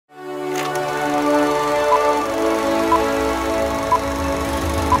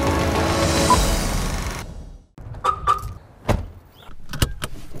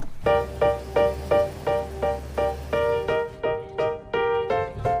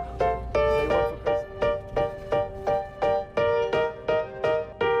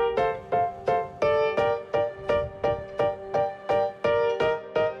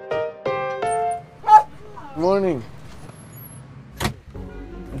morning.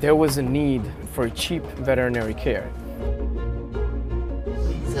 There was a need for cheap veterinary care.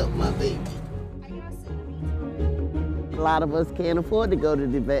 Please help my baby. A lot of us can't afford to go to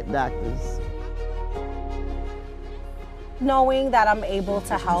the vet doctors. Knowing that I'm able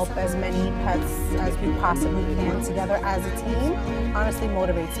to help as many pets as we possibly can together as a team honestly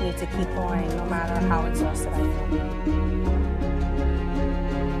motivates me to keep going no matter how exhausted I am.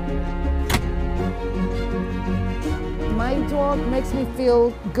 My dog makes me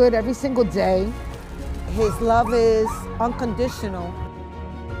feel good every single day. His love is unconditional.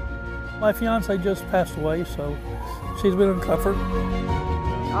 My fiance just passed away, so she's been in comfort.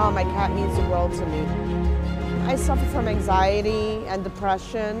 Oh, my cat means the world to me. I suffer from anxiety and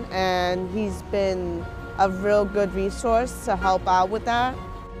depression, and he's been a real good resource to help out with that.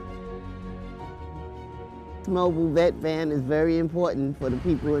 Mobile vet van is very important for the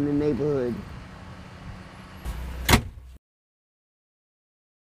people in the neighborhood.